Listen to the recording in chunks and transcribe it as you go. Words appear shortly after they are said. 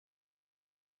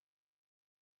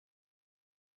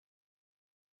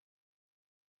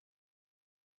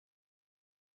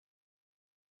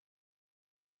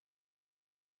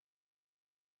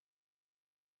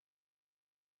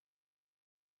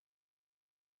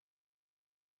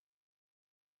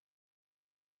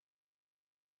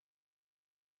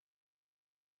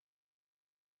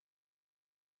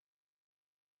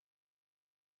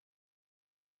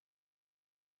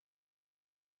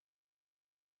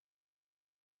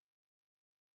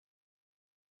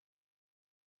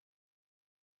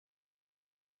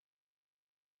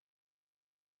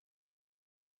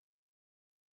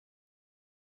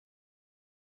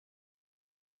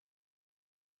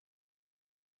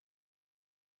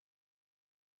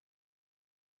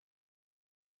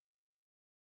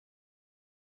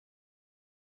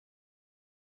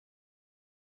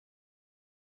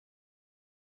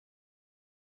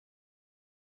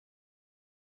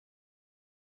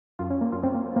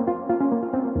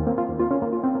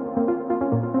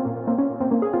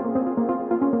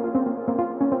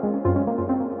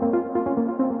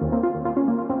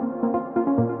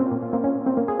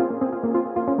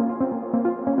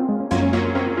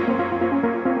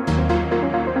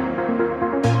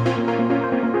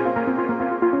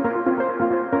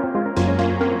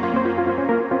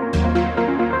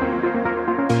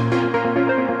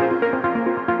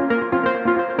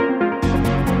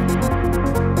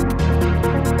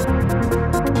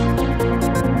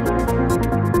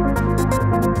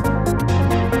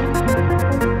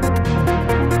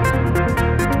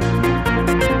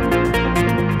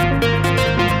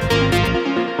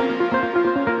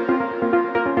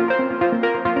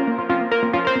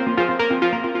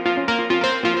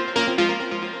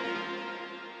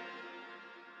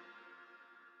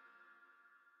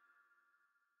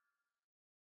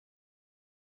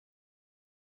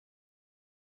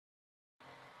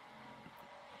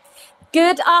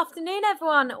Good afternoon,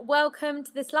 everyone. Welcome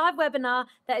to this live webinar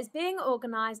that is being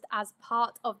organised as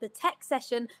part of the tech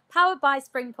session powered by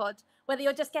SpringPod. Whether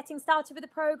you're just getting started with the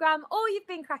programme or you've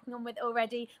been cracking on with it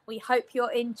already, we hope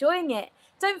you're enjoying it.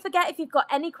 Don't forget, if you've got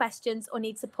any questions or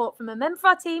need support from a member of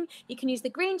our team, you can use the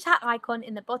green chat icon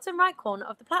in the bottom right corner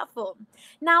of the platform.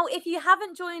 Now, if you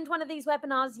haven't joined one of these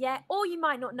webinars yet, or you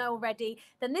might not know already,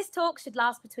 then this talk should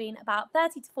last between about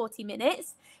 30 to 40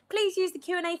 minutes. Please use the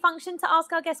Q&A function to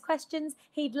ask our guest questions.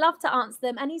 He'd love to answer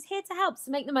them, and he's here to help, so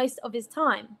make the most of his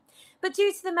time. But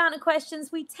due to the amount of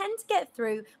questions we tend to get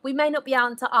through, we may not be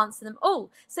able to answer them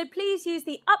all. So please use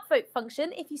the upvote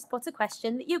function if you spot a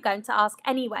question that you're going to ask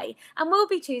anyway, and we'll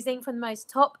be choosing from the most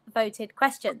top voted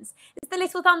questions. It's the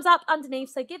little thumbs up underneath,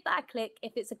 so give that a click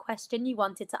if it's a question you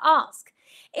wanted to ask.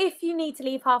 If you need to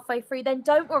leave halfway through, then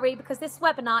don't worry, because this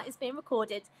webinar is being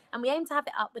recorded and we aim to have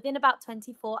it up within about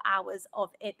 24 hours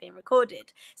of it being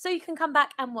recorded. So you can come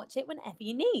back and watch it whenever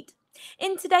you need.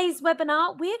 In today's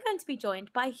webinar, we are going to be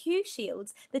joined by Hugh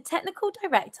Shields, the Technical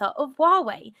Director of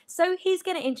Huawei. So he's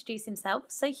going to introduce himself.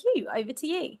 So Hugh, over to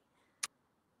you.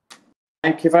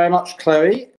 Thank you very much,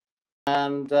 Chloe.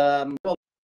 And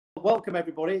welcome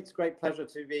everybody. It's a great pleasure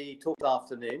to be talking this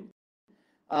afternoon.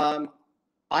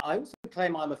 I also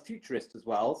claim I'm a futurist as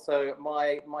well. So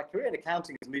my career in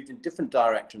accounting has moved in different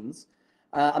directions.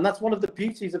 And that's one of the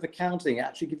beauties of accounting. It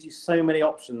actually gives you so many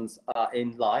options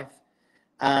in life.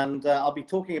 And I'll be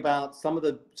talking about some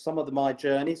of my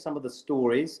journey, some of the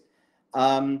stories.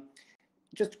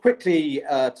 Just quickly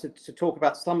to talk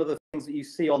about some of the things that you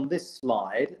see on this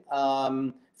slide.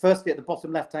 Firstly, at the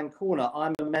bottom left-hand corner,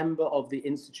 I'm a member of the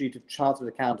Institute of Chartered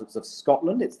Accountants of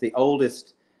Scotland. It's the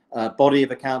oldest body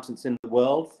of accountants in the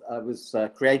world. It was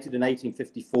created in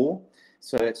 1854.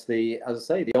 So it's as I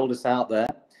say, the oldest out there.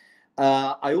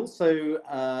 I also,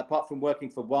 apart from working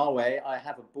for Huawei, I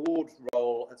have a board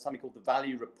role at something called the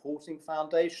Value Reporting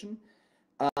Foundation.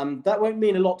 That won't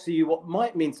mean a lot to you. What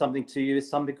might mean something to you is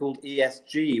something called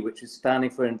ESG, which is standing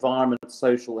for Environment,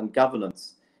 Social and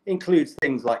Governance. It includes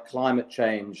things like climate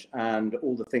change and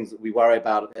all the things that we worry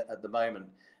about at the moment.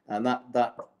 And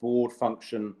that board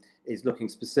function is looking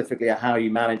specifically at how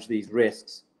you manage these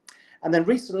risks. And then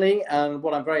recently, and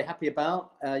what I'm very happy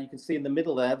about, you can see in the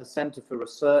middle there, the Centre for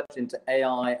Research into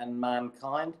AI and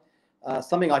Mankind,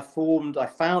 something I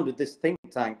founded this think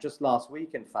tank just last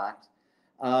week, in fact.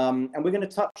 And we're going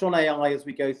to touch on AI as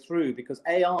we go through, because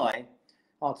AI,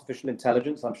 artificial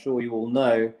intelligence, I'm sure you all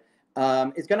know,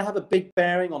 is going to have a big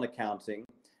bearing on accounting.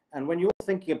 And when you're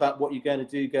thinking about what you're going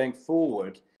to do going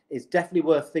forward, it's definitely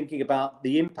worth thinking about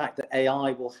the impact that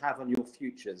AI will have on your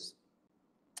futures.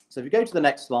 So if you go to the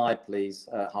next slide, please,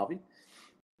 Harvey.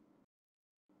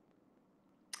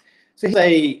 So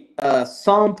here's a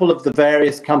sample of the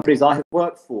various companies I have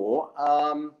worked for.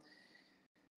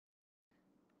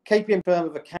 KPM firm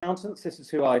of accountants. This is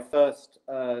who I first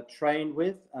trained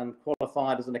with and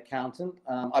qualified as an accountant.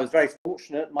 I was very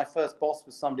fortunate. My first boss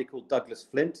was somebody called Douglas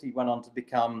Flint. He went on to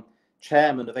become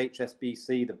chairman of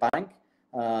HSBC, the bank.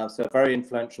 So a very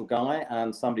influential guy,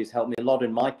 and somebody who's helped me a lot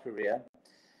in my career.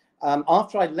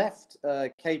 After I left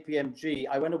KPMG,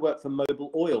 I went to work for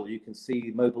Mobil Oil. You can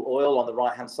see Mobil Oil on the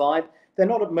right-hand side. They're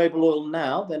not at Mobil Oil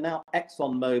now. They're now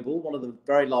ExxonMobil, one of the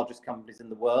very largest companies in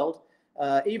the world.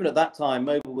 Even at that time,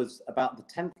 Mobil was about the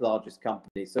 10th largest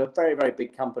company, so a very, very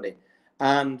big company.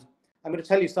 And I'm going to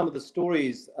tell you some of the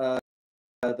stories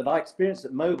that I experienced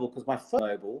at Mobil, because my first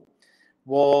Mobil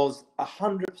was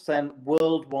 100%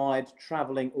 worldwide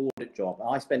traveling audit job.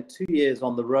 I spent 2 years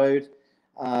on the road.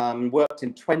 Worked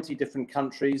in 20 different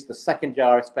countries. The second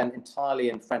year I spent entirely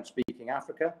in French-speaking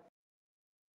Africa.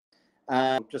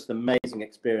 And just amazing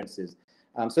experiences.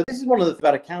 So this is one of the things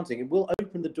about accounting. It will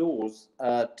open the doors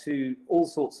to all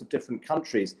sorts of different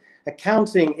countries.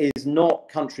 Accounting is not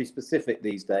country-specific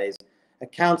these days.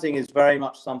 Accounting is very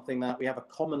much something that we have a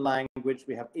common language.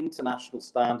 We have international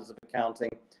standards of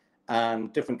accounting,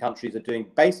 and different countries are doing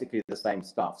basically the same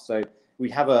stuff. So we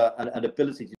have an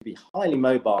ability to be highly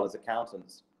mobile as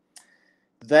accountants.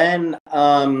 Then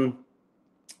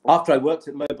after I worked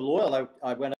at Mobil Oil,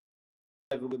 I went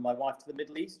over with my wife to the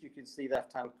Middle East. You can see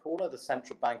left-hand corner, the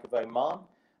Central Bank of Oman.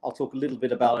 I'll talk a little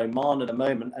bit about Oman in a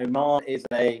moment. Oman is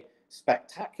a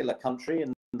spectacular country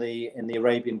in the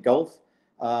Arabian Gulf,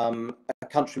 a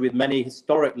country with many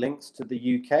historic links to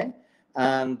the UK,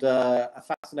 and a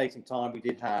fascinating time we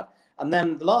did have. And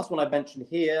then the last one I mentioned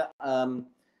here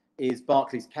is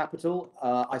Barclays Capital.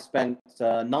 I spent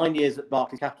 9 years at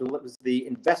Barclays Capital. That was the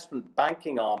investment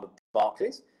banking arm of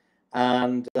Barclays.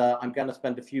 And I'm going to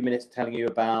spend a few minutes telling you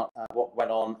about what went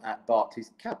on at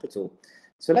Barclays Capital.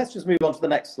 So let's just move on to the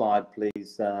next slide,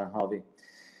 please, Harvey.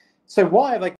 So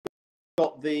why have I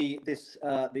got the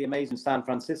amazing San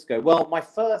Francisco. Well, my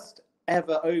first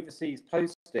ever overseas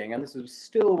posting, and this was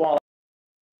still while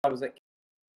I was at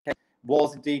K,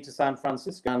 was indeed to San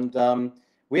Francisco, and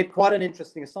we had quite an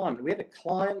interesting assignment. We had a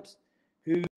client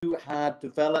who had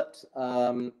developed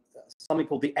something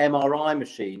called the MRI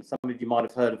machine. Some of you might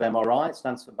have heard of MRI. It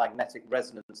stands for magnetic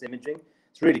resonance imaging.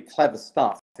 It's really clever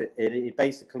stuff. It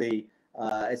basically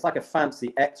it's like a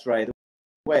fancy X-ray. The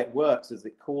way it works is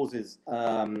it causes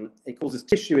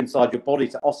tissue inside your body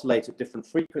to oscillate at different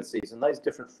frequencies, and those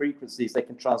different frequencies, they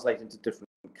can translate into different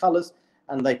colors,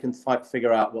 and they can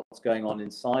figure out what's going on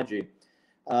inside you.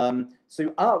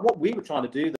 What we were trying to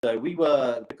do, though,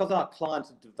 because our clients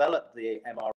had developed the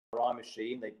MRI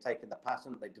machine, they'd taken the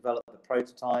patent, they developed the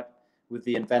prototype with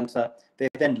the inventor. They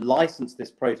then licensed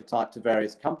this prototype to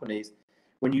various companies.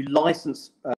 When you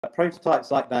license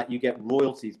prototypes like that, you get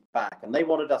royalties back, and they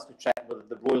wanted us to check whether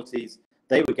the royalties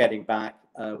they were getting back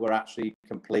were actually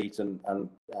complete and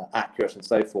accurate and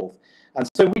so forth. And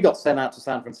so we got sent out to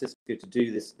San Francisco to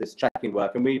do this checking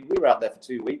work, and we were out there for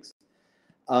 2 weeks.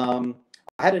 I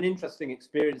had an interesting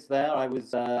experience there. I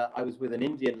was with an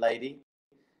Indian lady.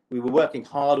 We were working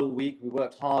hard all week. We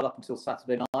worked hard up until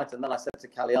Saturday night, and then I said to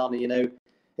Kalyani,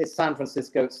 it's San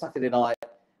Francisco, it's Saturday night,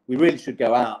 we really should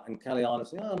go out. And Kalyani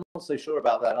said, I'm not so sure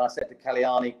about that. And I said to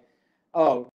Kalyani,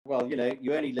 oh, well,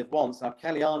 you only live once. Now,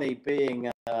 Kalyani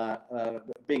being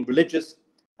religious,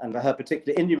 and her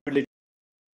particular Indian religion,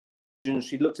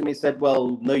 she looked at me and said,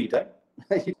 well, no, you don't.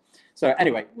 So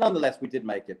anyway, nonetheless, we did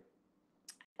make it.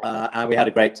 And we had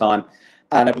a great time,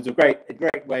 and it was a great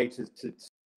way to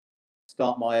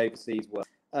start my overseas work.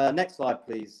 Next slide,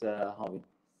 please, Harvey.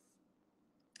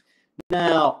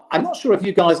 Now, I'm not sure if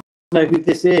you guys know who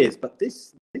this is, but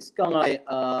this guy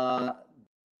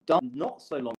done not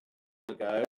so long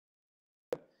ago,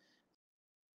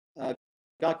 a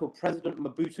guy called President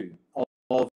Mobutu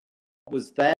of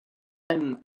was then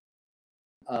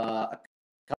a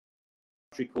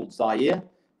country called Zaire,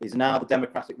 is now the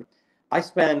Democratic. I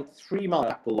spent 3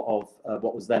 months of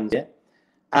what was then Zaire,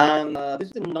 and this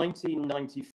was in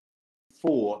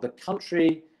 1994. The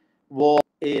country was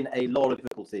in a lot of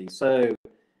difficulty. So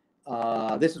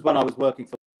this is when I was working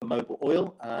for Mobil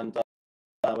Oil, and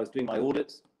I was doing my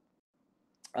audits.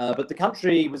 But the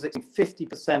country was experiencing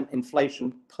 50%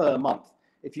 inflation per month.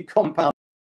 If you compound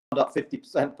up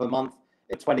 50% per month,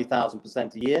 it's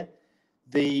 20,000% a year.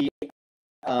 The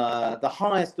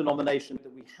highest denomination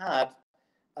that we had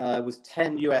was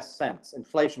 10 US cents.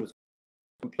 Inflation was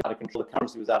completely out of control. The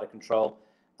currency was out of control.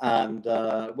 And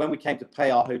when we came to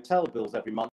pay our hotel bills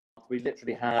every month, we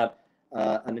literally had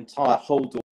an entire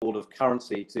hold all of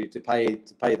currency to pay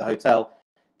the hotel.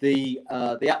 The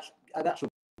actual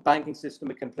banking system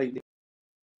had completely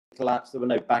collapsed. There were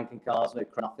no banking cards,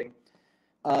 nothing.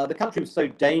 The country was so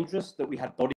dangerous that we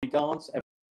had bodyguards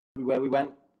everywhere we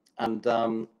went. And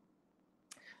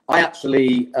I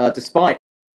actually, despite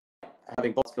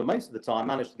having bodyguards for most of the time,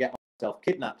 managed to get myself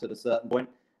kidnapped at a certain point.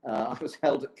 I was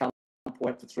held at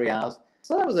gunpoint for 3 hours.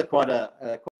 So that was quite an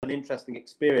interesting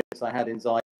experience I had in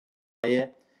Zaire.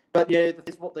 But yeah,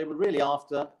 this is what they were really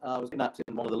after. I was kidnapped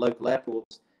in one of the local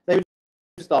airports. They were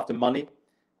just after money.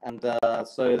 And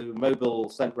so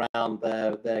Mobil sent round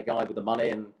their guy with the money,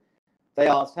 and they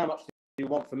asked, how much do you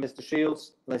want from Mr.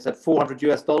 Shields? They said $400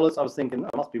 US. I was thinking,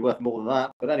 it must be worth more than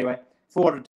that. But anyway,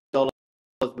 $400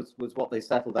 was what they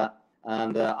settled at,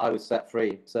 and I was set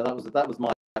free. So that was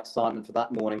my excitement for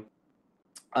that morning.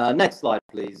 Next slide,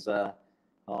 please,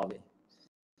 Harvey.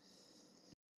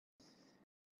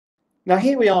 Now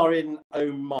here we are in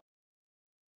Oman.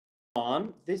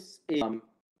 This is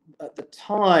at the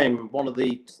time one of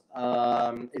the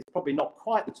it's probably not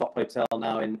quite the top hotel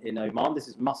now in Oman. This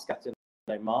is Muscat in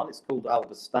Oman. It's called Al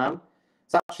Bustan.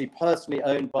 It's actually personally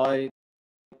owned by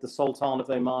the Sultan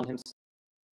of Oman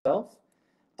himself.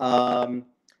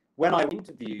 When I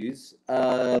interviews,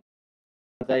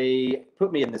 they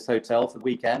put me in this hotel for the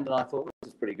weekend, and I thought,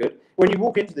 this is pretty good. When you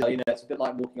walk into the, it's a bit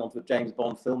like walking onto a James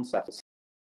Bond film set or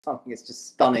something. It's just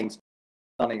stunning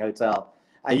hotel,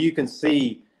 and you can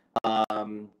see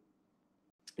the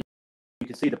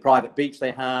private beach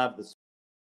they have, the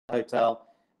hotel.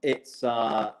 It's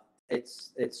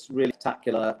really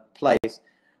spectacular place.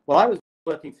 Well, I was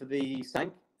working for the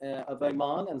Sank of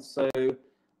Oman, and so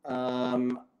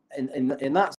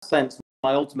in that sense,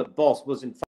 my ultimate boss was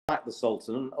in fact the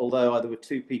Sultan, although there were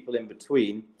 2 people in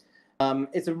between.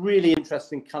 It's a really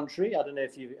interesting country. I don't know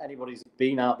if anybody's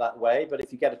been out that way, but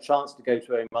if you get a chance to go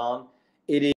to Oman,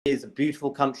 it is a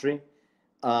beautiful country.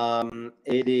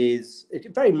 It's a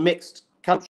very mixed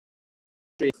country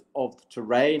of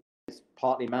terrain. It's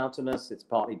partly mountainous, it's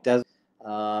partly desert.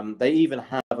 They even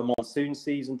have a monsoon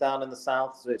season down in the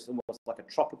south, so it's almost like a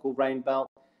tropical rain belt.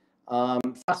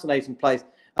 Fascinating place.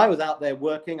 I was out there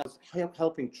working. I was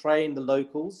helping train the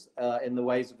locals in the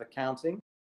ways of accounting.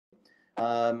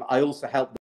 I also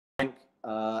helped the bank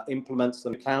implement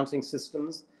some accounting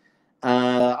systems.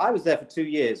 I was there for 2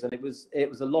 years, and it was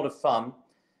a lot of fun.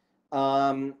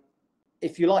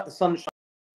 If you like the sunshine,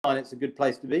 it's a good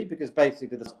place to be, because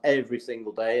basically there's every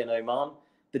single day in Oman.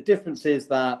 The difference is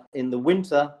that in the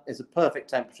winter it's a perfect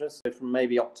temperature. So from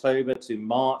maybe October to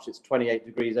March, it's 28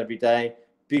 degrees every day.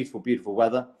 Beautiful, beautiful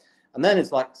weather. And then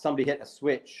it's like somebody hit a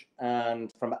switch,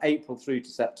 and from April through to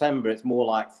September, it's more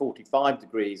like 45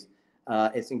 degrees.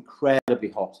 It's incredibly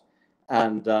hot,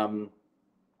 and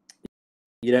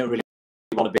you don't really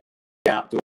want to be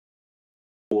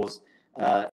outdoors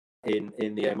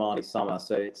in the Omani summer.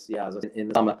 So it's in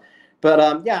the summer,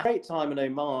 but great time in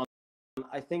Oman.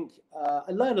 I think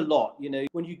I learned a lot.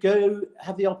 When you go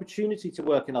have the opportunity to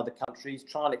work in other countries,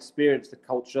 try and experience the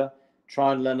culture,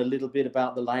 try and learn a little bit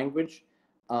about the language,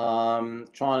 try and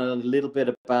learn a little bit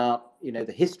about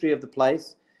the history of the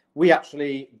place. We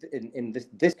actually in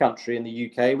this country, in the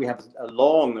UK, we have a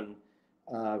long and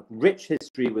rich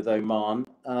history with Oman,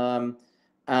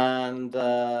 and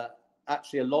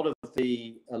actually a lot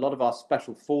of our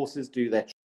special forces do their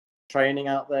training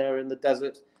out there in the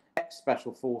desert.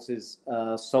 Ex-special forces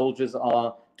soldiers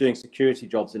are doing security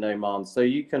jobs in Oman, so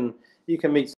you can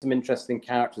meet some interesting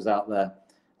characters out there.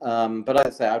 But as I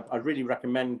say, I really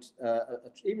recommend,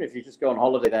 even if you just go on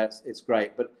holiday there, it's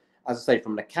great. But as I say,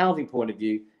 from an accounting point of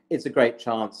view, it's a great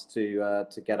chance to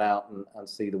get out and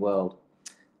see the world.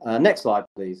 Next slide,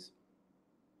 please.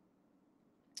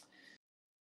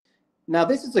 Now,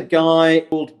 this is a guy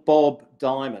called Bob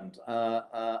Diamond,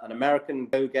 an American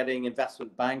go-getting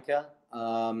investment banker.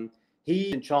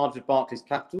 He's in charge of Barclays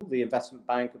Capital, the investment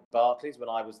bank of Barclays, when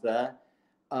I was there.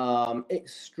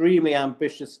 Extremely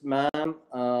ambitious man.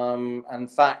 In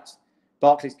fact,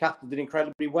 Barclays Capital did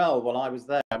incredibly well while I was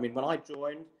there. I mean, when I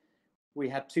joined, we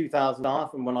had 2,000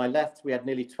 staff, and when I left, we had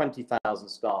nearly 20,000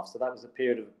 staff. So that was a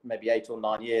period of maybe 8 or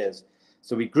 9 years.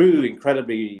 So we grew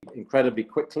incredibly, incredibly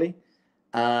quickly.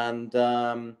 And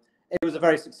it was a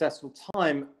very successful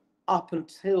time up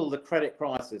until the credit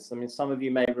crisis. I mean, some of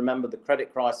you may remember the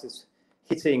credit crisis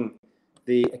hitting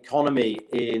the economy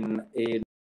in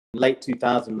late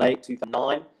 2008,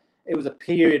 2009. It was a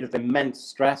period of immense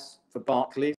stress for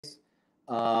Barclays,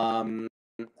 and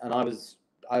I was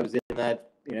in there,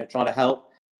 trying to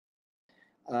help.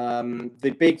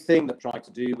 The big thing that I tried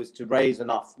to do was to raise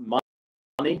enough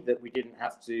money that we didn't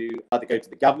have to either go to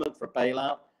the government for a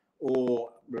bailout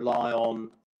or rely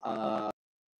on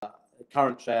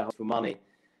current shareholders for money.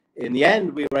 In the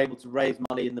end, we were able to raise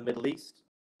money in the Middle East.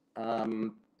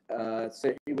 So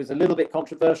it was a little bit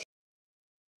controversial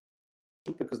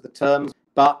because the terms,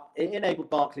 but it enabled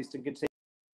Barclays to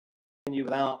continue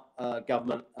without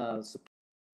government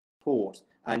support.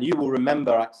 And you will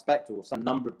remember, I expect, or some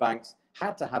number of banks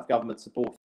had to have government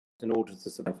support in order to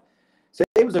survive. So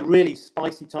it was a really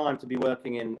spicy time to be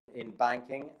working in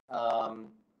banking.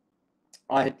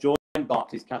 I had joined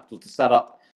Barclays Capital to set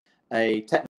up a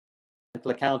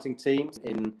technical accounting team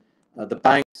in the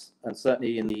banks, and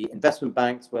certainly in the investment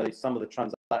banks, where some of the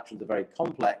transactions are very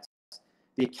complex.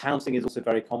 The accounting is also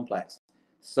very complex.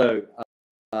 So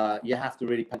you have to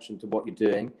really pay attention to what you're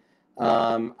doing.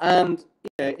 And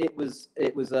it was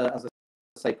as I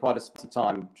say, quite a spicy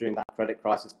time during that credit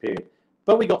crisis period.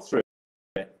 But we got through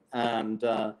it, and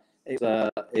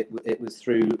it was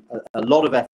through a lot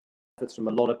of efforts from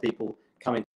a lot of people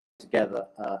coming together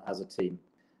as a team.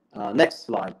 Next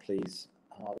slide, please.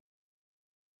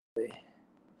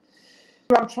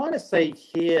 I'm trying to say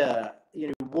here,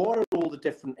 what are all the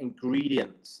different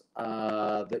ingredients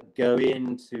that go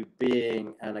into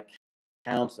being an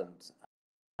accountant?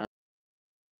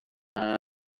 And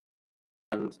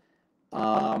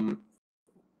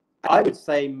I would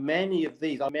say many of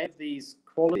these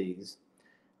qualities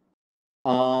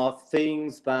are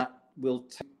things that will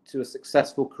take to a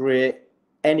successful career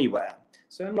anywhere.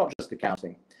 So not just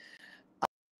accounting.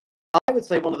 I would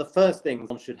say one of the first things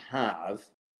one should have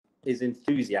is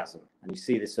enthusiasm, and you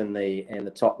see this in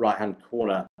the top right-hand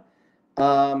corner.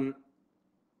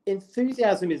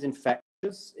 Enthusiasm is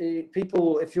infectious.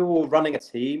 If you're running a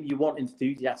team, you want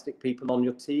enthusiastic people on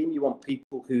your team. You want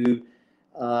people who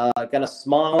are going to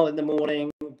smile in the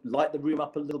morning, light the room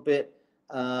up a little bit,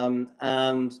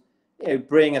 and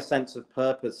bring a sense of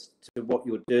purpose to what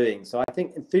you're doing. So I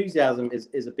think enthusiasm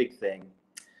is a big thing,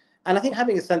 and I think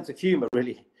having a sense of humor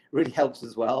really helps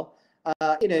as well.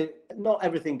 Not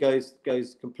everything goes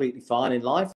completely fine in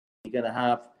life. You're going to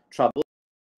have trouble,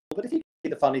 but if you can be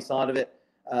the funny side of it,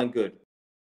 and good,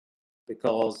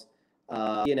 because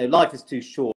life is too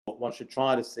short. One should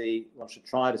try to see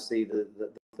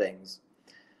the things.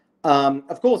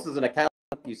 Of course, as an accountant,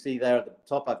 you see there at the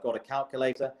top, I've got a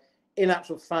calculator. In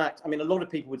actual fact, I mean, a lot of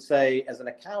people would say as an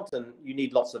accountant, you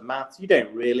need lots of maths. You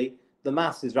don't really. The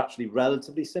maths is actually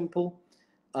relatively simple,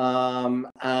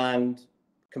 and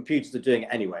computers are doing it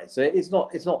anyway. So it's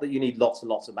not that you need lots and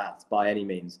lots of maths by any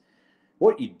means.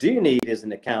 What you do need as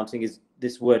an accounting is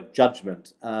this word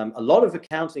judgment. A lot of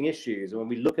accounting issues, when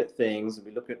we look at things,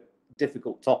 we look at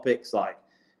difficult topics like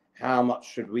how much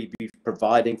should we be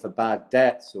providing for bad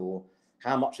debts, or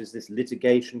how much is this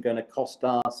litigation going to cost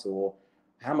us, or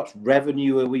how much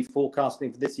revenue are we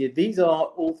forecasting for this year? These are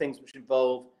all things which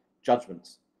involve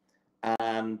judgments.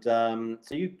 And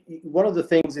one of the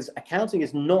things is accounting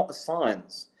is not a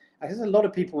science. I guess a lot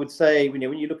of people would say, when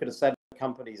you look at a set of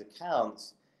companies'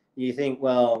 accounts, you think,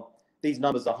 well, these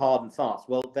numbers are hard and fast.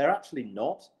 Well, they're actually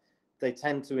not. They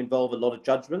tend to involve a lot of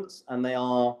judgments, and they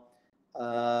are,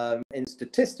 in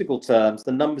statistical terms,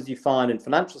 the numbers you find in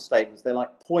financial statements, they're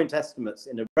like point estimates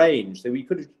in a range. So we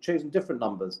could have chosen different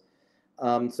numbers.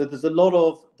 So there's a lot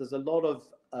of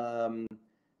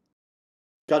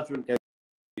judgment goes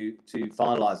to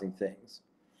finalizing things.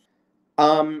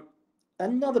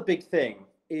 Another big thing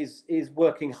is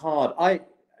working hard. I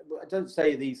don't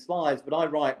say these slides, but I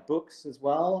write books as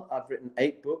well. I've written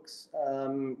 8 books.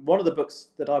 One of the books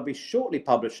that I'll be shortly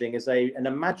publishing is an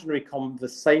imaginary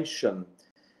conversation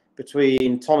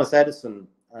between Thomas Edison,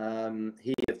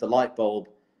 he of the light bulb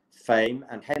fame,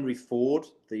 and Henry Ford,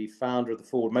 the founder of the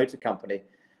Ford Motor Company.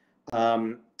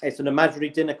 It's an imaginary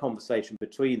dinner conversation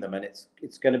between them, and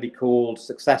it's going to be called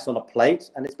Success on a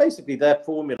Plate, and it's basically their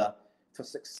formula for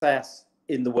success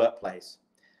in the workplace.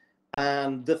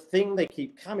 And the thing they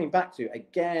keep coming back to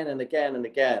again and again and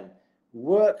again: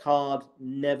 work hard,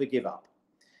 never give up.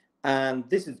 And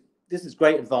this is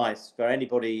great advice for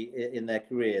anybody in their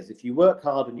careers. If you work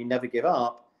hard and you never give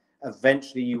up,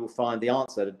 eventually you will find the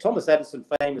answer. And Thomas Edison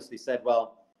famously said,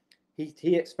 well,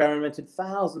 he experimented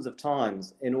thousands of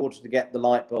times in order to get the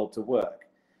light bulb to work.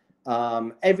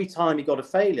 Every time he got a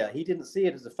failure, he didn't see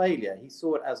it as a failure. He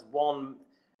saw it as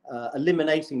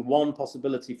eliminating one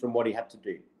possibility from what he had to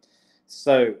do.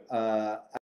 So,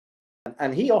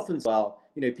 and he often,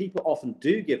 people often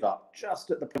do give up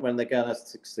just at the point when they're going to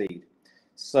succeed.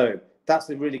 So that's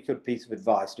a really good piece of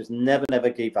advice. Just never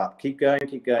give up. Keep going,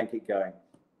 keep going, keep going.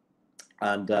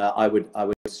 And I would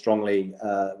strongly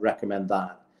recommend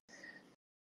that.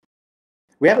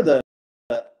 We have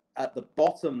at the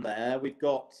bottom there, we've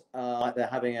got they're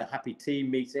having a happy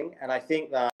team meeting, and I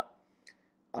think that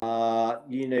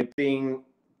being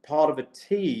part of a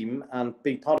team and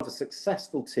being part of a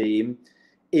successful team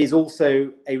is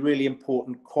also a really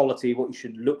important quality. What you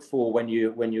should look for when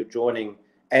you're joining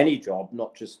any job,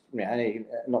 not just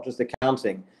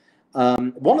accounting.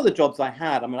 One of the jobs I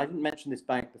had, I mean, I didn't mention this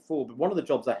bank before, but one of the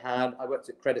jobs I had, I worked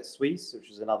at Credit Suisse, which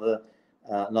is another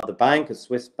bank, a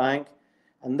Swiss bank.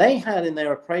 And they had in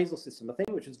their appraisal system, a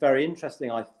thing which was very interesting,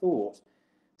 I thought,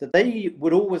 that they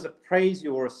would always appraise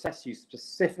you or assess you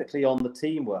specifically on the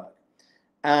teamwork.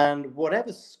 And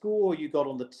whatever score you got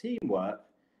on the teamwork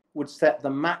would set the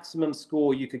maximum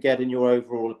score you could get in your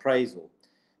overall appraisal.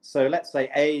 So let's say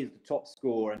A is the top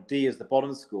score and D is the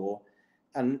bottom score.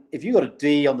 And if you got a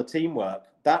D on the teamwork,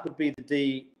 that would be the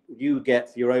D you would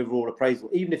get for your overall appraisal,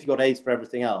 even if you got A's for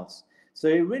everything else. So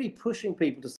you're really pushing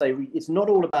people to say it's not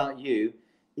all about you.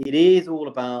 It is all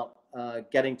about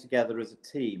getting together as a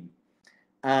team.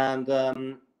 And,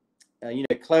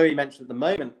 Chloe mentioned at the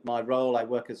moment my role. I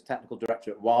work as technical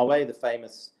director at Huawei, the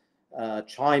famous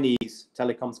Chinese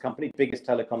telecoms company, biggest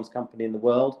telecoms company in the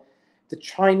world. The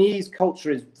Chinese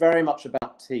culture is very much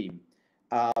about team.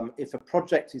 If a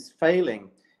project is failing,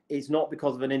 it's not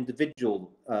because of an individual,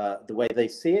 the way they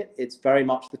see it. It's very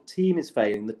much the team is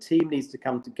failing. The team needs to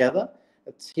come together.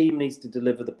 A team needs to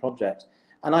deliver the project.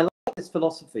 And I like this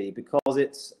philosophy because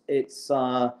it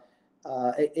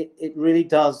really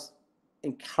does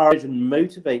encourage and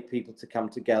motivate people to come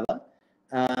together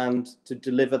and to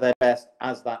deliver their best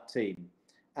as that team.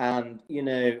 And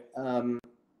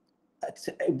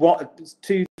what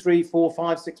 2, 3, 4,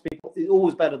 5, 6 people is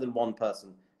always better than one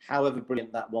person, however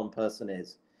brilliant that one person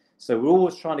is. So we're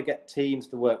always trying to get teams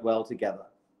to work well together.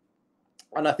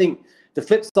 And I think the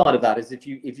flip side of that is if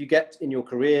you get in your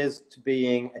careers to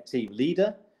being a team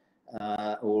leader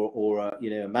or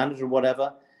a manager or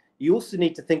whatever, you also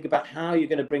need to think about how you're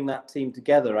going to bring that team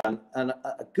together. And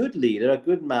a good leader, a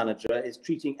good manager, is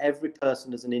treating every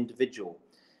person as an individual.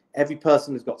 Every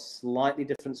person has got slightly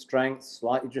different strengths,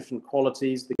 slightly different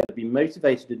qualities. They're going to be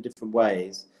motivated in different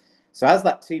ways. So as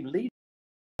that team leader,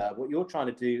 what you're trying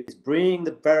to do is bring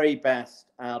the very best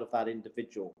out of that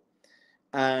individual.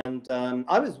 And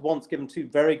I was once given two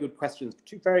very good questions,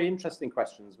 two very interesting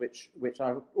questions, which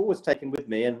I've always taken with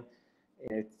me and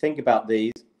think about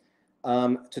these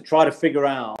to try to figure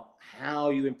out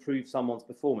how you improve someone's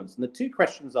performance. And the two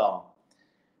questions are,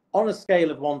 on a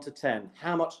scale of 1 to 10,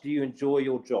 how much do you enjoy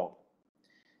your job?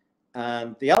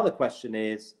 And the other question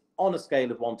is, on a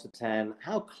scale of 1 to 10,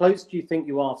 how close do you think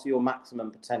you are to your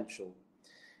maximum potential?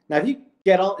 Now, if you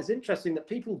get on, it's interesting that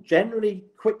people generally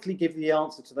quickly give the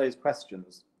answer to those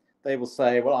questions. They will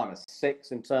say, well, I'm a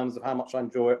 6 in terms of how much I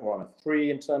enjoy it, or I'm a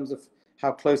 3 in terms of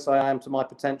how close I am to my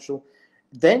potential.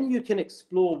 Then you can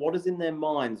explore what is in their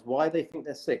minds, why they think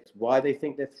they're 6, why they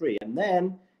think they're 3. And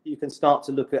then you can start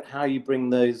to look at how you bring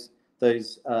those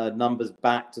numbers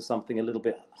back to something a little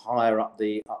bit higher up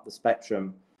the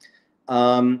spectrum.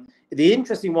 The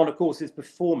interesting one, of course, is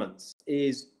performance.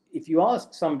 Is if you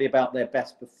ask somebody about their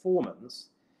best performance,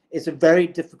 it's a very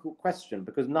difficult question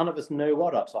because none of us know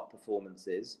what our top performance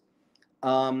is.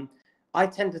 I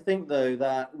tend to think, though,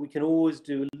 that we can always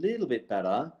do a little bit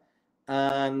better,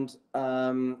 and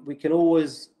we can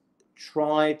always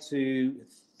try to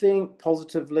think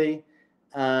positively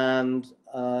and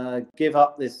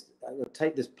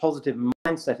take this positive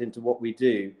mindset into what we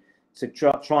do to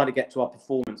try to get to our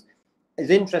performance. It's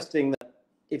interesting that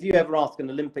if you ever ask an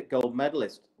Olympic gold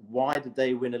medalist, why did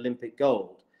they win Olympic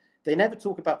gold? They never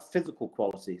talk about physical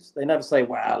qualities. They never say,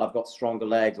 well, I've got stronger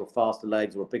legs or faster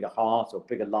legs or a bigger heart or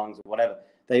bigger lungs or whatever.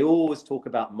 They always talk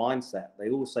about mindset. They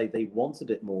always say they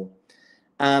wanted it more.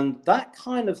 And that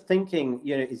kind of thinking,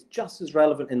 is just as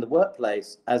relevant in the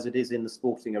workplace as it is in the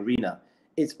sporting arena.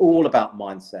 It's all about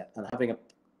mindset, and having a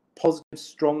positive,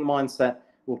 strong mindset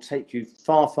will take you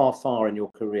far, far, far in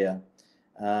your career.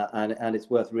 And it's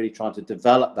worth really trying to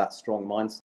develop that strong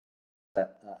mindset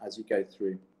as you go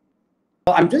through.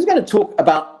 Well, I'm just going to talk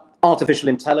about artificial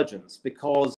intelligence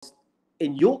because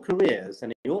in your careers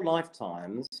and in your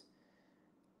lifetimes,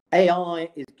 AI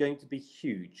is going to be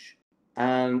huge.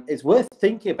 And it's worth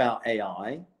thinking about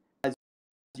AI as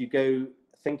you go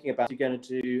thinking about what you're going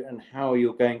to do and how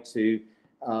you're going to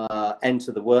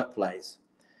enter the workplace.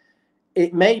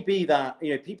 It may be that,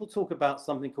 people talk about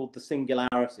something called the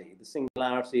singularity. The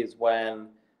singularity is when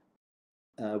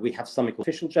we have something called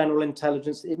artificial general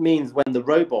intelligence. It means when the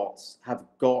robots have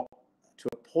got to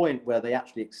a point where they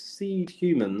actually exceed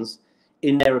humans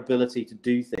in their ability to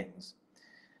do things.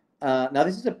 Now,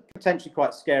 this is a potentially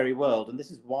quite scary world, and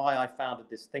this is why I founded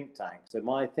this think tank. So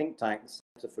my think tank, the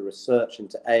Center for Research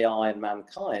into AI and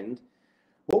Mankind,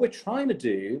 what we're trying to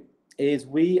do is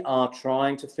we are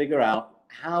trying to figure out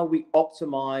how we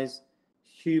optimize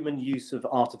human use of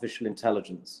artificial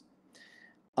intelligence.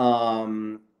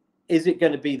 Is it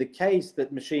going to be the case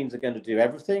that machines are going to do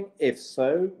everything? If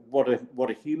so, what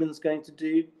are humans going to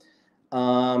do?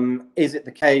 Is it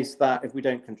the case that if we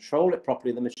don't control it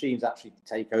properly, the machines actually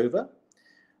take over?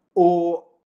 Or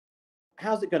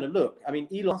how's it going to look? I mean,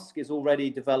 Elon Musk is already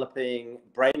developing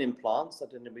brain implants. I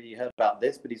don't know if you heard about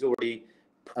this, but he's already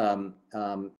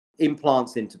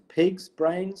implants into pigs'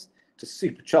 brains to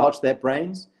supercharge their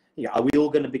brains. Are we all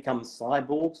going to become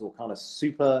cyborgs or kind of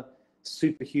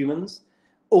superhumans?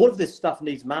 All of this stuff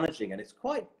needs managing, and it's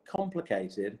quite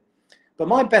complicated. But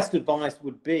my best advice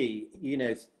would be,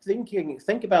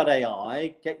 think about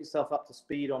AI, get yourself up to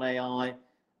speed on AI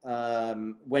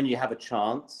when you have a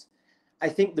chance. I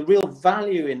think the real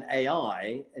value in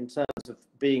AI in terms of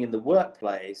being in the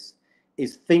workplace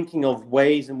is thinking of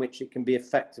ways in which it can be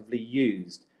effectively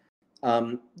used.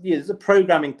 There's a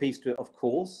programming piece to it, of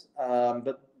course,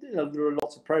 but there are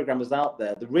lots of programmers out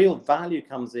there. The real value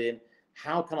comes in,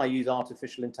 how can I use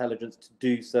artificial intelligence to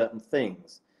do certain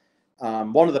things?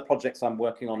 One of the projects I'm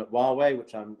working on at Huawei,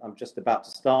 which I'm just about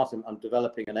to start, I'm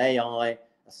developing an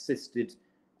AI-assisted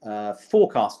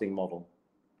forecasting model.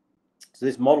 So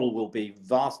this model will be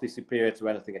vastly superior to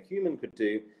anything a human could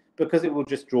do because it will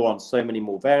just draw on so many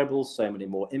more variables, so many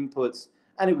more inputs,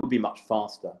 and it will be much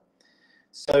faster.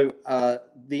 So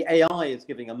the AI is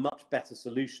giving a much better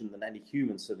solution than any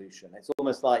human solution. It's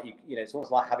almost like it's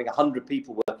almost like having 100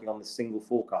 people working on this single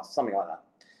forecast, something like that.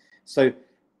 So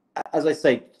as I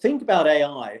say, think about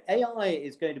AI. AI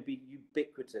is going to be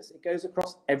ubiquitous. It goes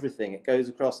across everything. It goes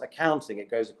across accounting. It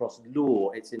goes across law.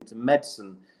 It's into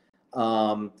medicine.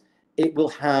 It will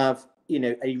have,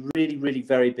 a really, really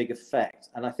very big effect.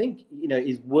 And I think,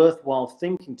 it's worthwhile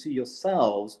thinking to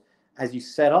yourselves as you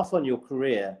set off on your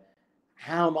career,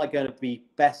 how am I going to be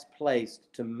best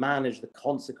placed to manage the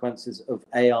consequences of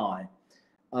AI?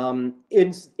 In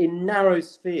narrow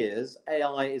spheres,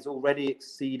 AI is already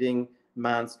exceeding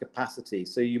man's capacity.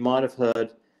 So you might have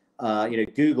heard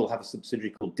Google have a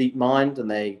subsidiary called DeepMind, and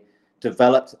they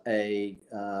developed a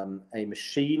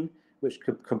machine which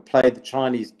could play the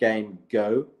Chinese game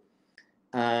Go.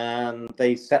 And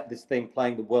they set this thing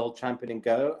playing the world champion in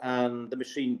Go, and the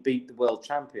machine beat the world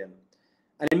champion.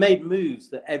 And it made moves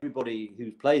that everybody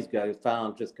who plays Go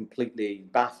found just completely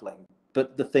baffling.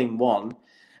 But the thing won.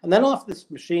 And then after this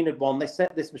machine had won, they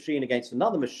set this machine against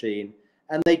another machine,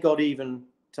 and they got even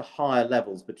to higher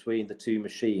levels between the two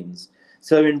machines.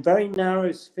 So in very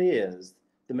narrow spheres,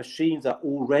 the machines are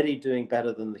already doing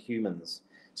better than the humans.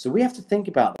 So we have to think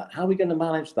about that. How are we going to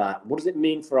manage that? What does it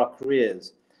mean for our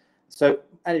careers? So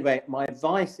anyway, my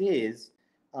advice is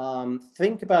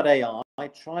think about AI,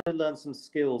 try to learn some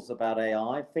skills about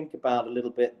AI, think about a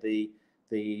little bit the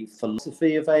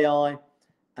philosophy of AI,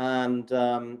 and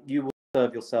you will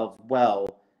serve yourselves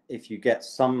well if you get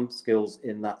some skills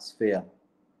in that sphere.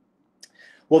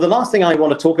 Well, the last thing I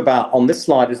want to talk about on this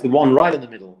slide is the one right in the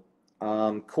middle,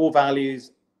 core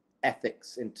values,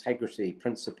 ethics, integrity,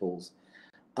 principles.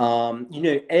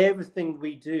 Everything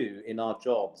we do in our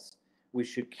jobs, we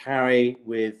should carry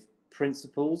with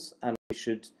principles, and we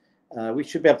should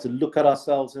be able to look at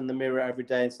ourselves in the mirror every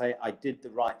day and say, I did the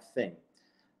right thing.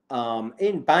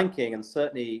 In banking, and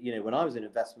certainly, when I was in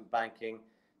investment banking,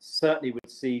 certainly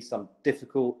would see some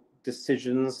difficult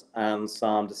decisions and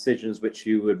some decisions which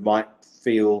you might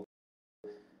feel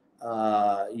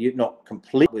you're not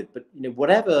complete with, but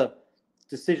whatever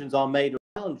decisions are made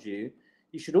around you,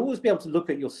 you should always be able to look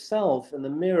at yourself in the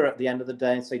mirror at the end of the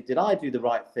day and say, did I do the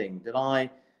right thing? Did I,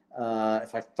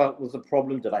 if I felt there was a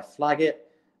problem, did I flag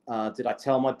it? Did I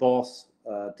tell my boss?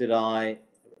 Did I,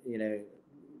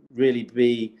 really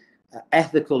be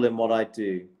ethical in what I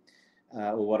do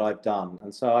or what I've done?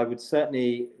 And so I would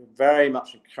certainly very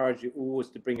much encourage you always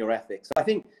to bring your ethics. I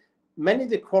think many of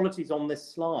the qualities on this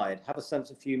slide: have a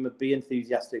sense of humor, be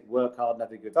enthusiastic, work hard,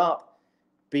 never give up,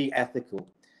 be ethical.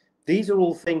 These are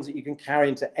all things that you can carry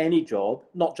into any job,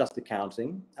 not just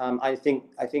accounting. I think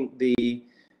the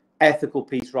ethical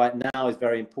piece right now is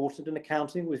very important in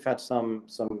accounting. We've had some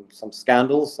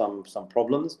scandals, some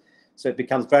problems, so it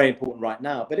becomes very important right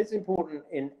now. But it's important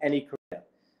in any career.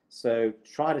 So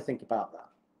try to think about that.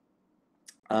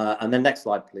 And then next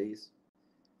slide, please.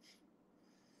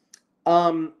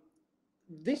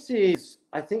 This is,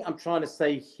 I think I'm trying to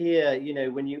say here,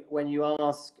 when you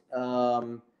ask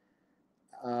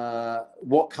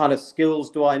what kind of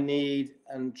skills do I need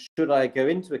and should I go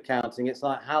into accounting, it's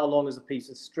like, how long is a piece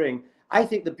of string? I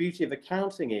think the beauty of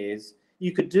accounting is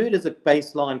you could do it as a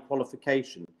baseline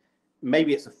qualification.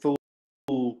 Maybe it's a full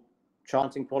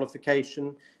charting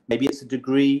qualification, maybe it's a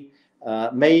degree,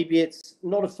 maybe it's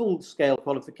not a full-scale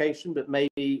qualification, but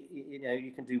maybe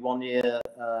you can do 1-year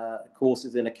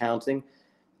courses in accounting.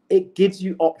 It gives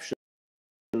you options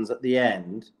at the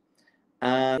end,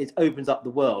 and it opens up the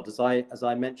world. As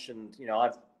I mentioned,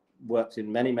 I've worked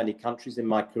in many countries in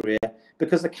my career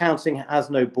because accounting has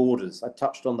no borders. I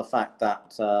touched on the fact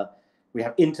that we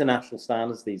have international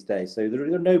standards these days, so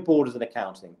there are no borders in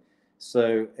accounting.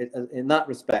 So in that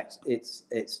respect, it's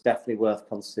definitely worth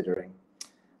considering.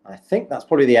 I think that's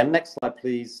probably the end. Next slide,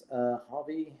 please,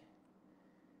 Harvey.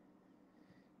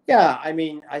 Yeah,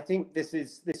 I think this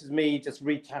is me just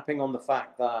recapping on the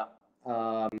fact that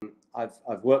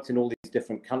I've worked in all these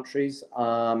different countries.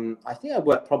 I think I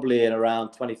worked probably in around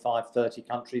 25-30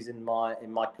 countries in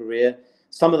my career.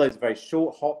 Some of those are very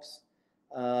short hops.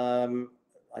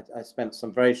 I spent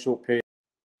some very short periods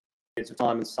of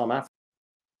time in some African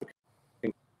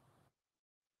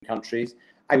countries.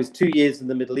 I was 2 years in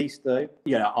the Middle East, though.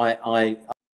 I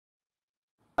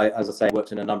as I say,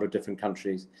 worked in a number of different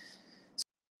countries.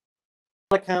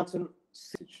 Accountant,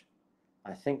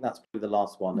 I think that's probably the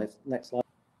last one. Next slide,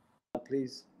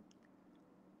 please.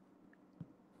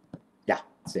 Yeah,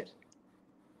 that's it.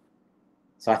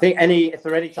 So I think if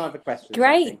there are any time for questions,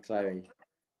 great. I think, Chloe.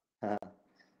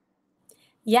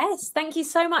 Yes, thank you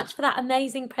so much for that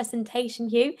amazing presentation,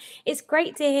 Hugh. It's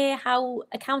great to hear how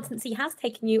accountancy has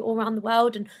taken you all around the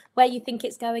world and where you think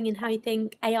it's going and how you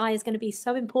think AI is going to be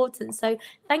so important. So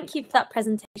thank you for that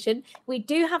presentation. We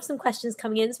do have some questions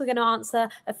coming in, so we're going to answer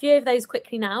a few of those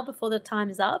quickly now before the time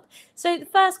is up. So the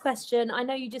first question, I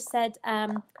know you just said,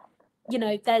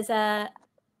 there's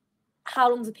how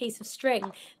long's a piece of string,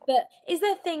 but is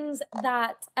there things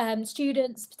that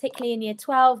students, particularly in year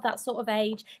 12, that sort of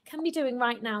age, can be doing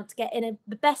right now to get in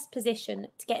the best position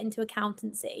to get into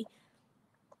accountancy?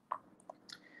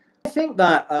 I think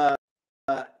that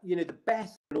the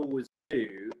best you can always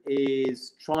do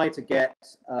is try to get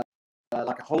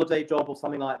like a holiday job or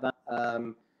something like that,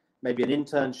 maybe an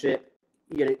internship.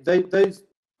 The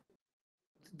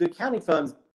accounting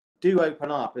firms do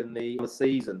open up in the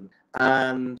season,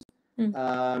 and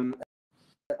well,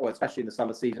 especially in the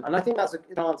summer season. And I think that's a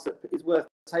chance that is worth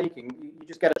taking. You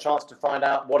just get a chance to find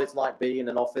out what it's like being in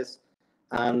an office.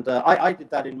 And I did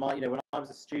that in my, when I was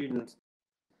a student,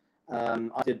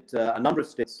 I did a number of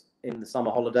stints in the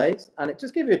summer holidays, and it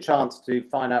just gives you a chance to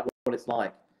find out what it's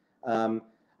like.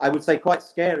 I would say quite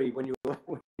scary when you're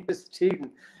a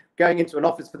student. Going into an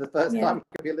office for the first time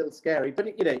could be a little scary, but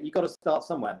you've got to start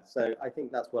somewhere. So I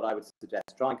think that's what I would suggest.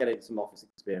 Try and get into some office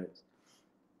experience.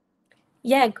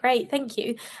 Yeah, great, thank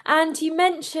you. And you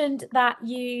mentioned that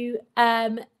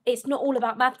it's not all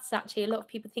about maths, actually. A lot of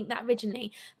people think that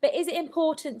originally. But is it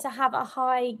important to have a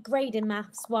high grade in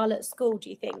maths while at school,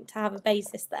 do you think, to have a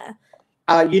basis there?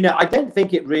 I don't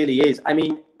think it really is. I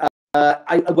mean,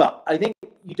 I think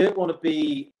you don't want to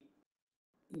be,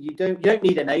 you don't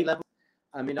need an A level.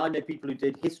 I mean, I know people who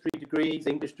did history degrees,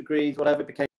 English degrees, whatever,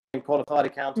 became qualified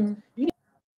accountants. You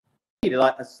need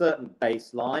like a certain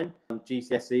baseline,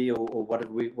 GCSE or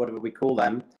whatever we call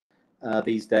them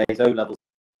these days, O levels.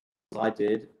 I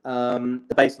did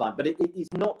the baseline, but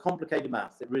it's not complicated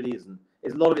maths. It really isn't.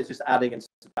 A lot of it's just adding and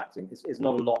subtracting. It's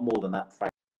not a lot more than that,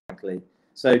 frankly.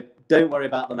 So don't worry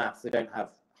about the maths. They don't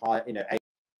have high, A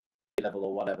level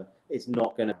or whatever. It's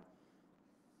not going to.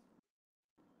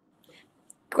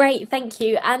 Great, thank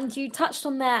you. And you touched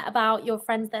on there about your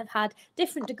friends that have had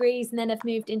different degrees and then have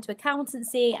moved into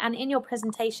accountancy. And in your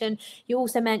presentation, you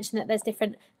also mentioned that there's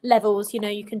different levels. You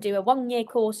can do a 1-year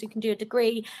course, you can do a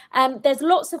degree. There's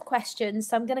lots of questions,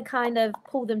 so I'm going to kind of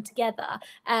pull them together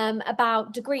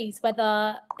about degrees,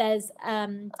 whether there's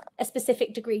a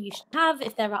specific degree you should have,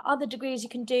 if there are other degrees you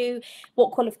can do,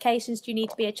 what qualifications do you need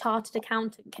to be a chartered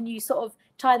accountant? Can you sort of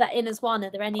tie that in as one?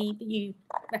 Are there any that you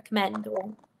recommend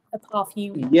or a path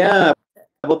you? Yeah,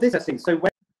 well, this is interesting. So when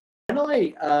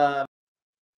I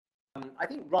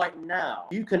think right now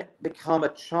you can become a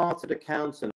chartered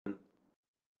accountant,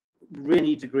 really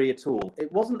any degree at all.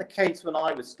 It wasn't the case when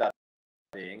I was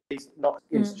studying. It's not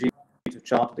Institute of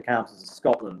Chartered Accountants in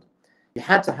Scotland. You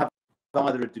had to have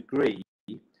either a degree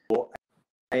or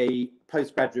a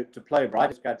postgraduate diploma. I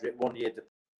just graduated 1-year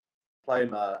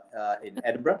diploma in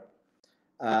Edinburgh,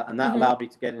 and that allowed me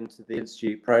to get into the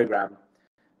institute program.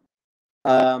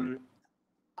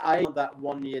 I found that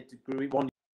 1-year degree,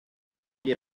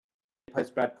 1-year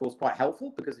postgrad course quite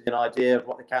helpful because it's an idea of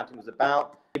what accounting was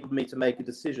about, enabled me to make a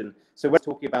decision. So we're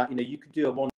talking about, you could do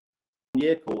a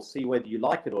 1-year course, see whether you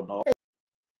like it or not.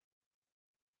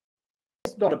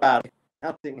 It's not about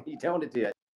accounting, you don't want to do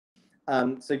it.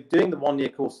 So doing the 1-year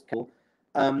course,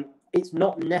 it's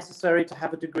not necessary to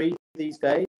have a degree these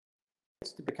days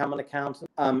to become an accountant.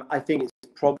 I think it's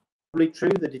probably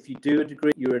true that if you do a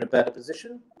degree, you're in a better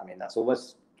position. I mean, that's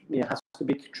always has to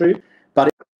be true, but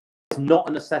it's not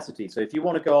a necessity. So if you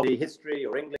want to go on history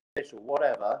or English or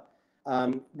whatever,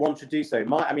 one should do so.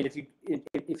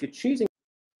 If you're choosing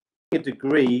a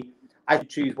degree, I should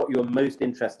choose what you're most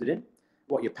interested in,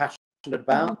 what you're passionate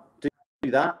about. Do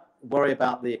that. Worry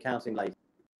about the accounting later.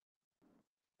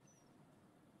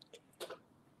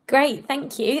 Great,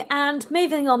 thank you. And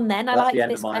moving on then, I like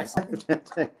this question.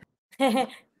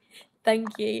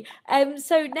 Thank you.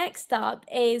 So next up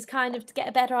is kind of to get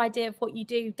a better idea of what you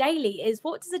do daily is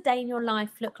what does a day in your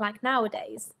life look like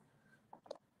nowadays?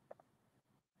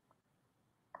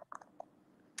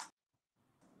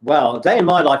 Well, a day in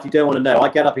my life you don't want to know. I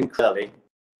get up incredibly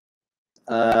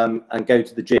early and go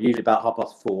to the gym, usually about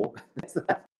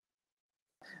 4:30.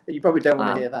 You probably don't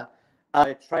want to hear that.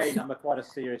 I train. I'm quite a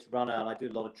serious runner and I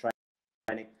do a lot of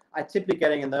training. I typically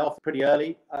getting in the office pretty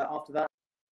early after that,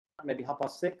 maybe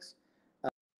 6:30.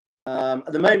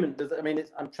 At the moment,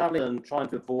 I'm traveling and trying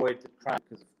to avoid the crowd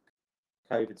because of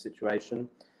the COVID situation.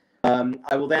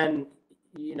 I will then,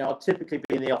 I'll typically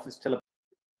be in the office till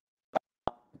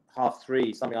about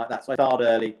 3:30, something like that. So I start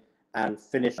early and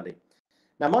finish early.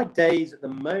 Now, my days at the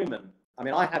moment,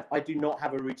 I do not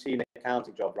have a routine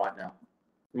accounting job right now.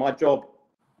 My job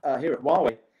here at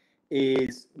Huawei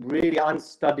is really, I'm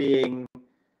studying,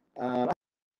 I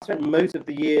spent most of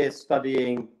the year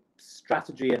studying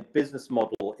strategy and business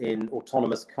model in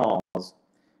autonomous cars,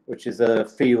 which is a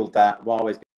field that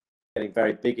Huawei is getting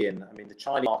very big in. The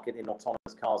Chinese market in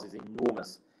autonomous cars is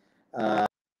enormous, and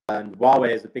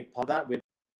Huawei is a big part of that. We're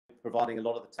providing a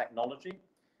lot of the technology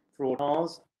for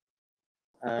cars,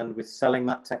 and we're selling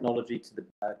that technology to the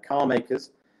car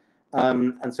makers.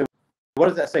 And so, what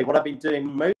does that say? What I've been doing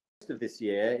most of this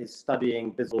year is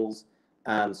studying business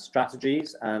and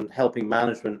strategies and helping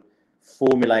management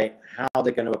formulate how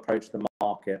they're going to approach the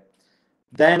market.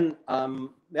 Then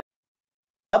the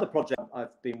other project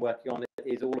I've been working on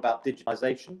is all about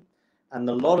digitization, and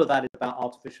a lot of that is about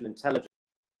artificial intelligence.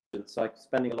 so I'm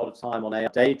spending a lot of time on a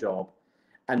day job.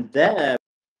 And there,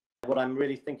 what I'm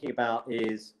really thinking about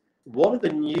is what are the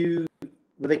new,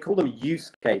 well, they call them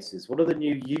use cases. What are the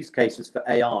new use cases for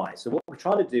AI? So what we're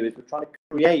trying to do is we're trying to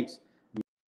create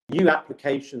new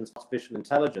applications for artificial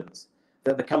intelligence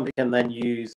that the company can then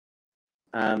use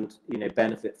and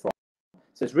benefit from.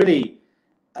 So it's really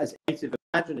a creative,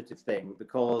 imaginative thing,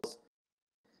 because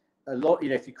a lot,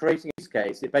 if you're creating a use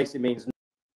case, it basically means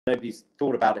nobody's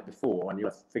thought about it before, and you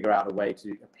have to figure out a way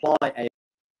to apply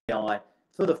AI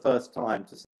for the first time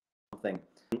to something.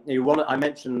 I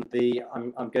mentioned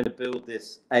I'm going to build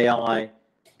this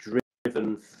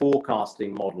AI-driven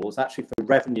forecasting model. It's actually for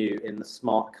revenue in the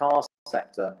smart car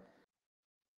sector.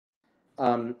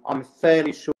 I'm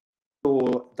fairly sure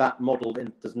that model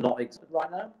does not exist right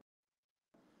now.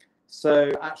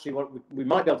 So actually, what we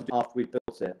might be able to do after we've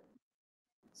built it,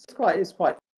 it's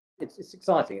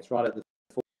exciting. It's right at the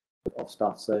fore of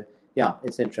stuff. So yeah,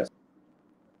 it's interesting.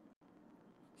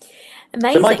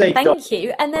 Amazing, so thank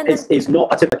you. And then it's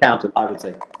not a typical accountant, I would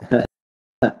say.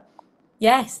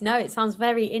 Yes, no, it sounds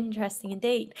very interesting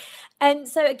indeed. And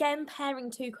so again,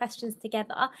 pairing two questions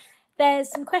together,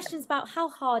 there's some questions about how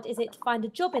hard is it to find a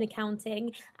job in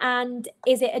accounting, and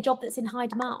is it a job that's in high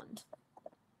demand?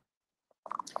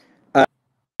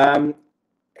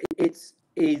 It's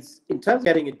in terms of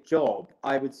getting a job,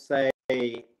 I would say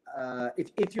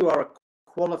if you are a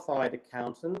qualified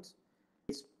accountant,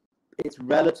 it's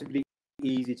relatively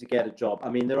easy to get a job. I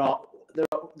mean,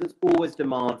 there's always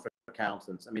demand for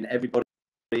accountants. I mean,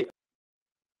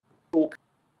 all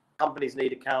companies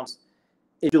need accountants.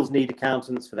 Individuals need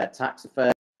accountants for their tax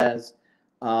affairs.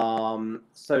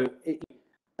 So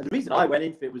the reason I went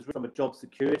into it was from a job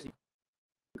security,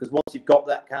 because once you've got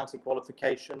that accounting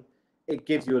qualification, it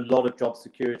gives you a lot of job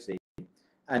security.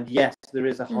 And yes, there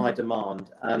is a high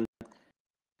demand. And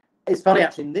it's funny,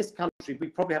 actually, in this country, we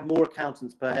probably have more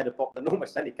accountants per head of population than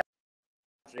almost any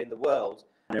country in the world.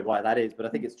 I don't know why that is, but I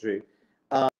think it's true.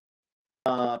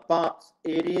 But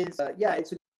it is,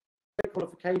 it's a great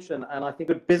qualification, and I think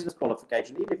a business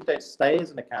qualification. Even if you don't stay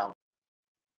as an accountant,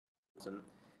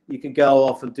 you can go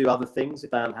off and do other things,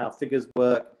 understand how figures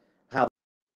work, how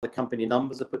the company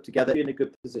numbers are put together. You're in a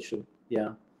good position.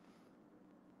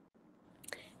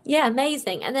 Yeah,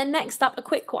 amazing. And then next up, a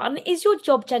quick one. Is your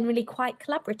job generally quite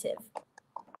collaborative?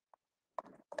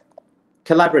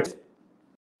 Collaborative?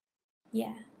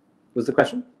 Yeah. Was the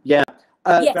question? Yeah.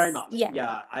 Yes, very much.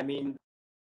 Yeah. I mean,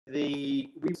 we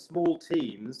have small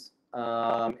teams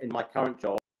in my current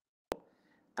job.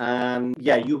 And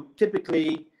you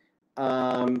typically 2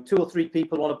 or 3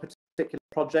 people on a particular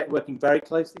project working very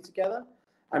closely together.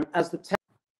 As the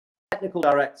technical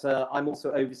director, I'm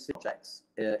also overseeing projects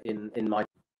in my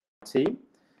team.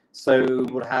 So we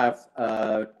would have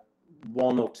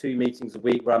 1 or 2 meetings a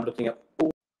week where I'm looking at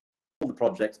all the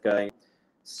projects going.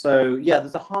 So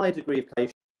there's a high degree of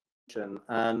collaboration,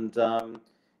 and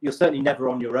you're certainly never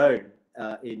on your own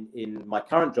in my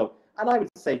current job. And I would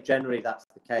say generally that's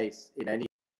the case in any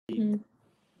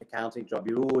accounting job.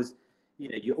 You're always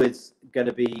going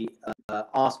to be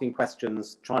asking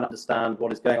questions, trying to understand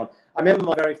what is going on. I remember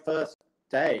my very first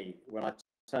day when I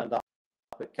turned up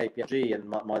at KPMG,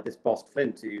 and this boss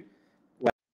Flint, who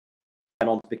went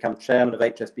on to become chairman of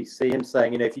HSBC, and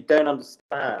saying, if you don't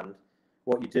understand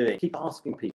what you're doing, keep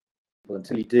asking people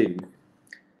until you do.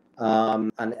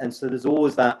 And so there's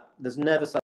always that. There's never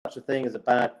such a thing as a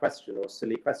bad question or a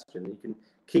silly question. You can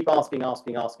keep asking.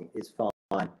 It's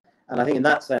fine. And I think in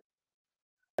that sense,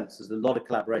 there's a lot of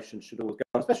collaboration should always go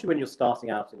on, especially when you're starting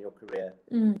out in your career.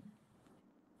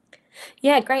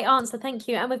 Yeah, great answer. Thank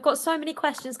you. And we've got so many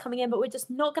questions coming in, but we're just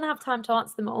not going to have time to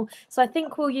answer them all. So I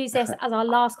think we'll use this as our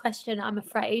last question, I'm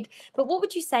afraid. But what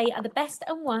would you say are the best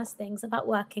and worst things about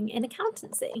working in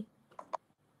accountancy?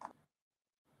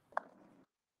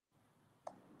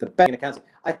 The best in accountancy.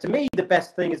 To me, the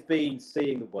best thing has been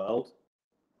seeing the world.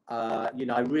 I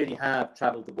really have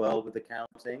traveled the world with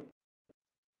accounting.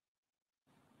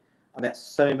 I met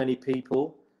so many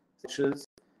people,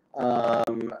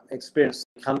 experienced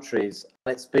countries.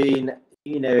 It's been,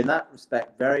 in that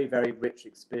respect, very, very rich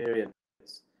experience.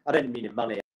 I don't mean in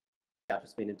money. I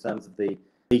just mean in terms of the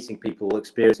meeting people,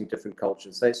 experiencing different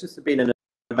cultures. So it's just been an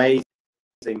amazing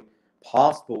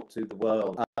passport to the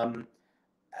world.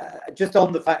 Just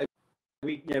on the fact that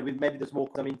maybe there's more.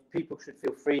 I mean, people should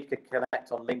feel free to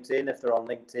connect on LinkedIn if they're on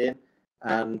LinkedIn,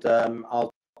 and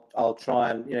I'll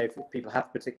try and if people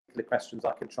have particular questions,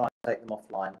 I can try and take them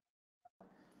offline.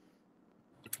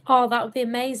 Oh, that would be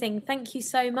amazing. Thank you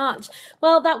so much.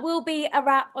 Well, that will be a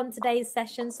wrap on today's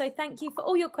session. So thank you for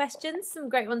all your questions, some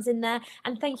great ones in there.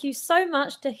 And thank you so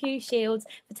much to Hugh Shields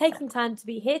for taking time to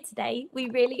be here today. We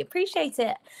really appreciate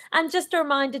it. And just a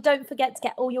reminder, don't forget to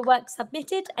get all your work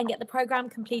submitted and get the programme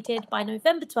completed by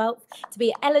November 12th to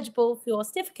be eligible for your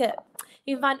certificate.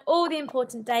 You can find all the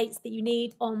important dates that you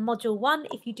need on Module 1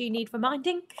 if you do need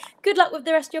reminding. Good luck with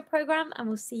the rest of your programme, and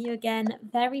we'll see you again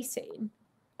very soon.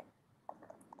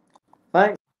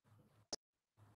 Thanks.